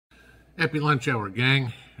Happy lunch hour,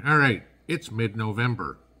 gang. All right, it's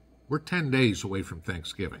mid-November. We're 10 days away from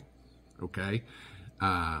Thanksgiving, okay?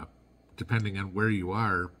 Depending on where you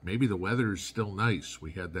are, maybe the weather is still nice.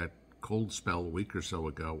 We had that cold spell a week or so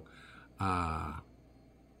ago.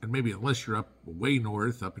 And maybe unless you're up way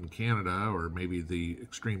north, up in Canada, or maybe the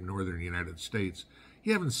extreme northern United States,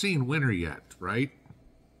 you haven't seen winter yet, right?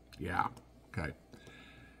 Yeah, okay.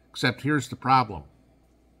 Except here's the problem.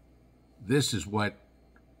 This is what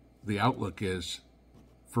the outlook is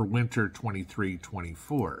for winter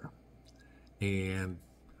 23-24. And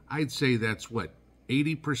I'd say that's what,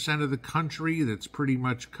 80% of the country that's pretty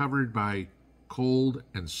much covered by cold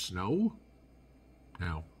and snow?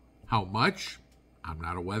 Now, how much? I'm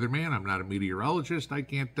not a weatherman. I'm not a meteorologist. I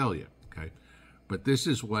can't tell you, okay? But this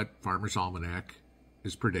is what Farmer's Almanac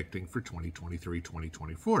is predicting for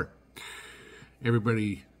 2023-2024.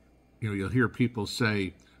 Everybody, you'll hear people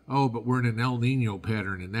say, oh, but we're in an El Nino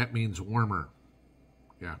pattern, and that means warmer.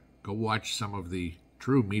 Yeah, go watch some of the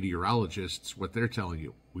true meteorologists, what they're telling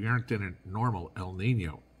you. We aren't in a normal El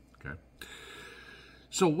Nino, okay?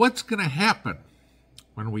 So what's going to happen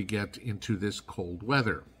when we get into this cold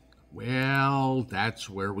weather? Well, that's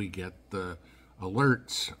where we get the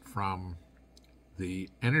alerts from the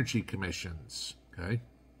energy commissions, okay?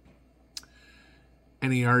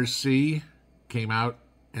 NERC came out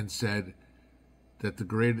and said that the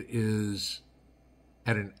grid is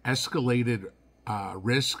at an escalated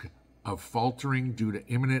risk of faltering due to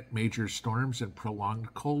imminent major storms and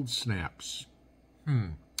prolonged cold snaps.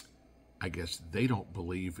 I guess they don't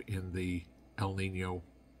believe in the El Nino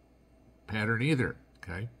pattern either,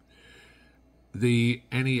 okay? The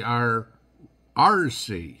NERC,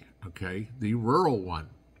 okay, the rural one,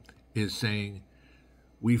 is saying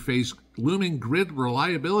we face looming grid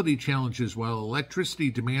reliability challenges while electricity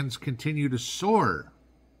demands continue to soar,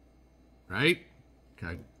 right?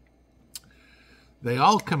 Okay. They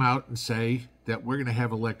all come out and say that we're going to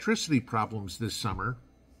have electricity problems this summer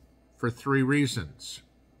for 3 reasons,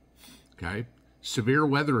 okay? Severe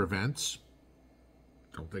weather events.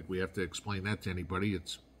 Don't think we have to explain that to anybody.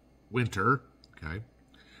 It's winter, okay?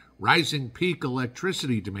 Rising peak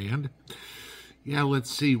electricity demand. Yeah, let's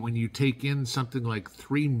see, when you take in something like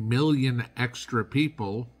 3 million extra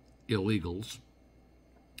people, illegals,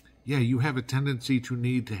 yeah, you have a tendency to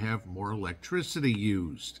need to have more electricity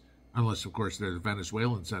used. Unless, of course, they're the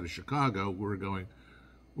Venezuelans out of Chicago who are going,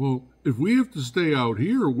 well, if we have to stay out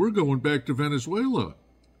here, we're going back to Venezuela.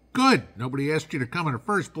 Good. Nobody asked you to come in the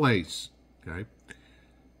first place, okay?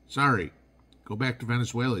 Sorry. Go back to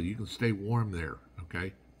Venezuela. You can stay warm there,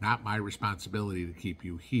 okay? Not my responsibility to keep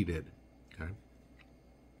you heated, okay?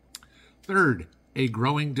 Third, a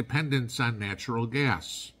growing dependence on natural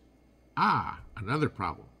gas. Another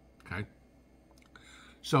problem, okay?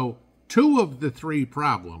 So 2 of the 3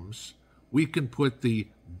 problems, we can put the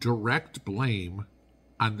direct blame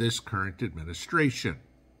on this current administration.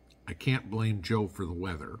 I can't blame Joe for the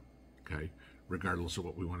weather, okay, regardless of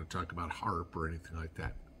what we want to talk about HARP or anything like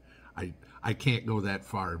that. I can't go that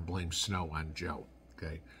far and blame snow on Joe,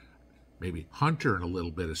 okay? Maybe Hunter and a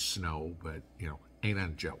little bit of snow, but, ain't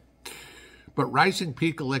on Joe. But rising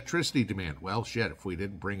peak electricity demand, well, shit, if we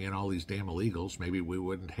didn't bring in all these damn illegals, maybe we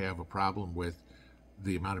wouldn't have a problem with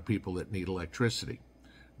the amount of people that need electricity.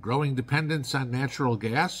 Growing dependence on natural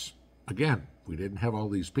gas, again, we didn't have all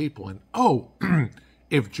these people. And,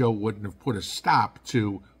 if Joe wouldn't have put a stop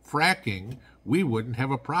to fracking, we wouldn't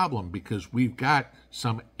have a problem because we've got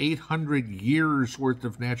some 800 years worth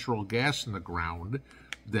of natural gas in the ground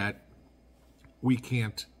that we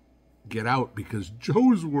can't get out because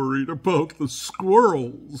Joe's worried about the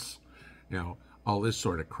squirrels. All this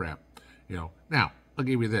sort of crap. Now, I'll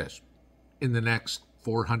give you this. In the next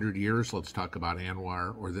 400 years, let's talk about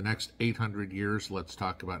Anwar, or the next 800 years, let's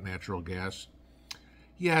talk about natural gas.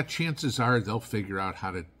 Yeah, chances are they'll figure out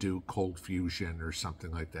how to do cold fusion or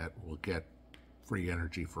something like that. We'll get free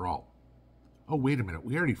energy for all. Oh, wait a minute.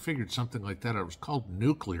 We already figured something like that out. It was called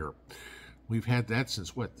nuclear. We've had that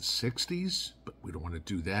since, the 60s? But we don't want to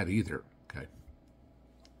do that either, okay?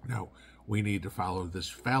 No, we need to follow this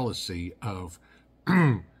fallacy of,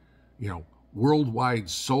 worldwide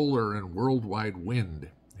solar and worldwide wind.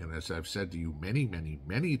 And as I've said to you many, many,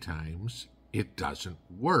 many times, it doesn't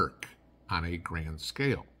work on a grand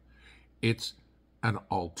scale. It's an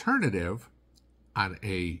alternative on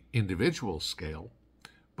a individual scale,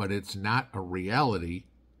 but it's not a reality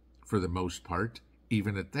for the most part,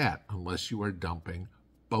 even at that, unless you are dumping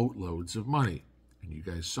boatloads of money. And you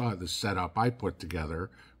guys saw the setup I put together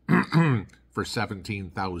for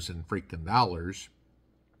 $17,000 freaking dollars.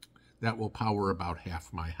 That will power about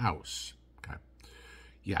half my house. Okay.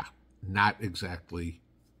 Yeah, not exactly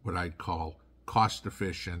what I'd call cost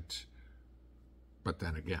efficient, but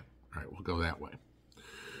then again, all right, we'll go that way.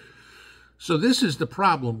 So this is the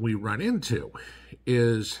problem we run into,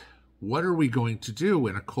 is what are we going to do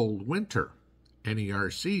in a cold winter?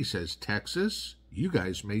 NERC says, Texas, you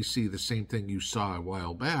guys may see the same thing you saw a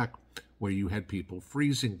while back where you had people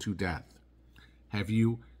freezing to death. Have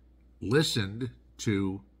you listened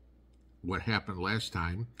to what happened last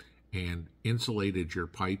time and insulated your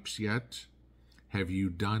pipes yet? Have you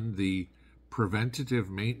done the preventative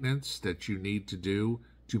maintenance that you need to do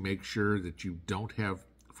to make sure that you don't have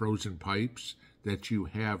frozen pipes, that you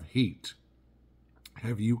have heat?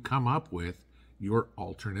 Have you come up with your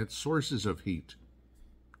alternate sources of heat?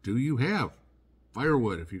 Do you have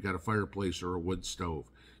firewood if you've got a fireplace or a wood stove?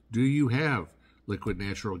 Do you have liquid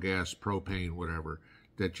natural gas, propane, whatever,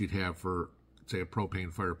 that you'd have for, say, a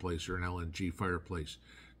propane fireplace or an LNG fireplace?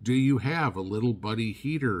 Do you have a little buddy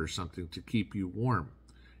heater or something to keep you warm?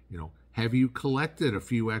 You know, have you collected a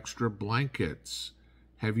few extra blankets?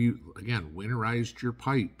 Have you, again, winterized your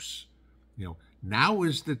pipes? You know, now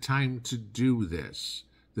is the time to do this.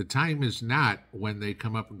 The time is not when they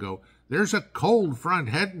come up and go, there's a cold front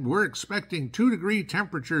heading, we're expecting 2-degree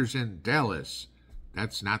temperatures in Dallas.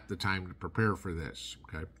 That's not the time to prepare for this,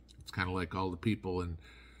 okay? It's kind of like all the people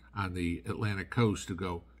on the Atlantic coast who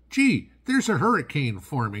go, gee, there's a hurricane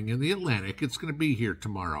forming in the Atlantic. It's going to be here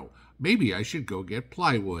tomorrow. Maybe I should go get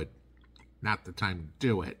plywood. Not the time to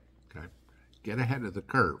do it, okay? Get ahead of the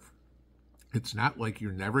curve. It's not like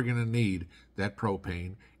you're never going to need that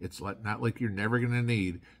propane. It's not like you're never going to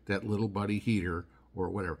need that little buddy heater or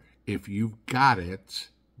whatever. If you've got it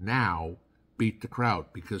now, beat the crowd.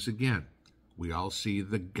 Because again, we all see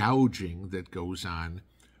the gouging that goes on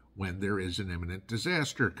when there is an imminent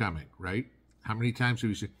disaster coming, right? How many times have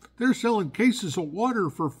you seen, they're selling cases of water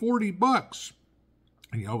for $40?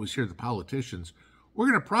 And you always hear the politicians, we're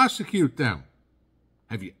going to prosecute them.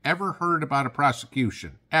 Have you ever heard about a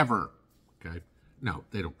prosecution? Ever? Okay. No,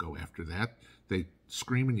 they don't go after that. They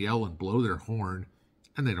scream and yell and blow their horn,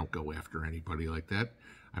 and they don't go after anybody like that.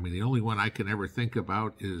 I mean, the only one I can ever think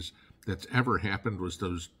about that's ever happened was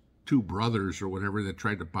those two brothers or whatever that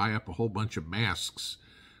tried to buy up a whole bunch of masks,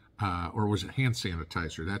 or was it hand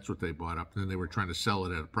sanitizer? That's what they bought up, and then they were trying to sell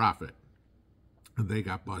it at a profit, and they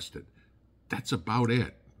got busted. That's about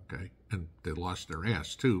it, okay? And they lost their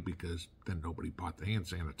ass, too, because then nobody bought the hand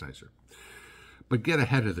sanitizer. But get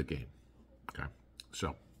ahead of the game. Okay,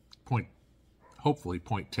 so hopefully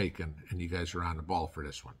point taken, and you guys are on the ball for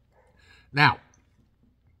this one. Now,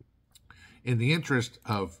 in the interest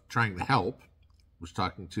of trying to help, I was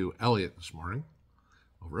talking to Elliot this morning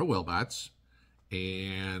over at WELLBOTS,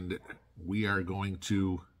 and we are going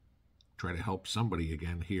to try to help somebody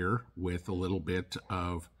again here with a little bit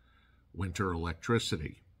of winter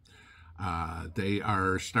electricity. They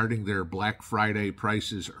are starting their Black Friday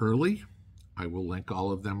prices early. I will link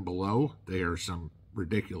all of them below. They are some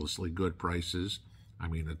ridiculously good prices. I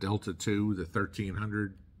mean, a Delta 2, the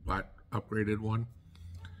 1300 watt upgraded one,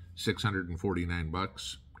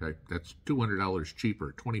 $649. Okay, that's $200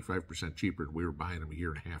 cheaper, 25% cheaper than we were buying them a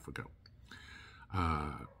year and a half ago.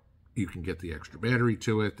 You can get the extra battery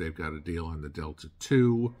to it. They've got a deal on the Delta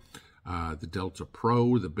 2. The Delta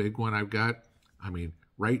Pro, the big one I've got, I mean,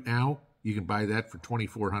 right now, you can buy that for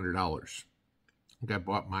 $2,400. I think I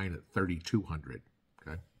bought mine at $3,200.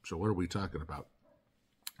 Okay, so what are we talking about?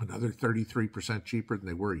 Another 33% cheaper than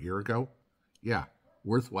they were a year ago? Yeah,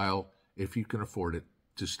 worthwhile if you can afford it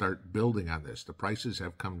to start building on this. The prices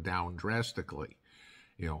have come down drastically.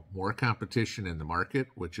 You know, more competition in the market,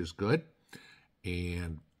 which is good.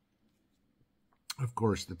 And of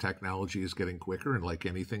course, the technology is getting quicker, and like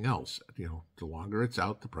anything else, you know, the longer it's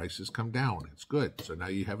out, the prices come down. It's good. So now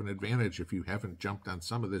you have an advantage if you haven't jumped on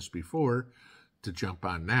some of this before to jump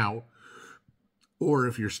on now. Or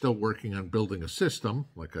if you're still working on building a system,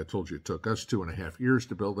 like I told you, it took us 2.5 years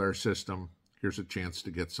to build our system. Here's a chance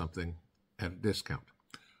to get something at a discount.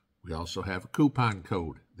 We also have a coupon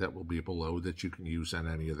code that will be below that you can use on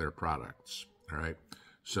any of their products. All right.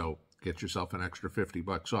 So get yourself an extra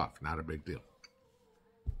 $50 off. Not a big deal.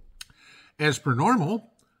 As per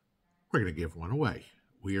normal, we're going to give one away.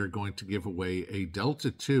 We are going to give away a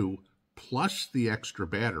Delta 2 plus the extra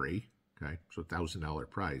battery. Okay. So $1,000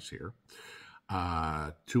 prize here.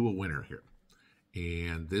 To a winner here.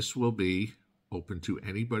 And this will be open to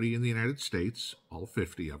anybody in the United States, all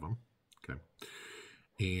 50 of them. Okay.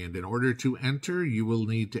 And in order to enter, you will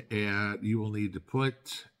need to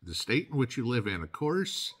put the state in which you live in, of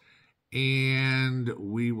course, and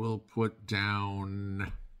we will put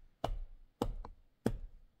down,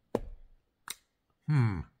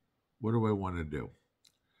 what do I want to do?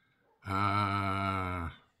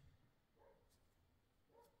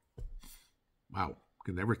 Wow,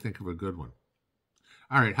 can never think of a good one.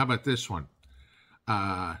 All right, how about this one?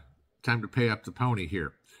 Time to pay up the pony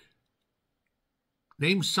here.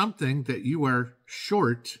 Name something that you are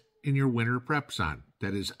short in your winter preps on,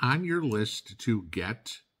 that is on your list to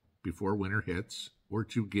get before winter hits or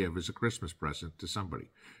to give as a Christmas present to somebody.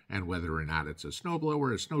 And whether or not it's a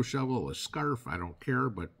snowblower, a snow shovel, a scarf, I don't care,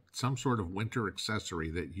 but some sort of winter accessory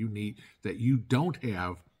that you need, that you don't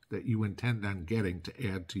have, that you intend on getting to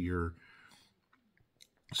add to your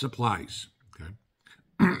supplies.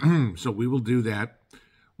 Okay. So we will do that.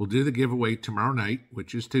 We'll do the giveaway tomorrow night,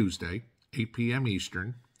 which is Tuesday, 8 p.m.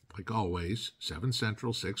 Eastern, like always, 7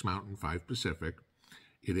 Central, 6 Mountain, 5 Pacific.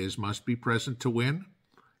 It is must be present to win.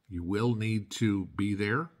 You will need to be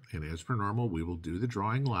there, and as per normal, we will do the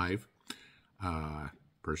drawing live.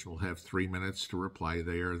 Person will have 3 minutes to reply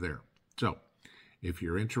they are there. So, if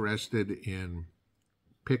you're interested in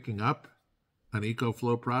picking up an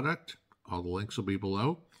EcoFlow product, all the links will be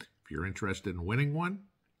below. If you're interested in winning one,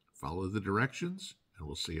 follow the directions, and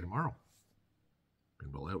we'll see you tomorrow.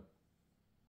 Pinball out.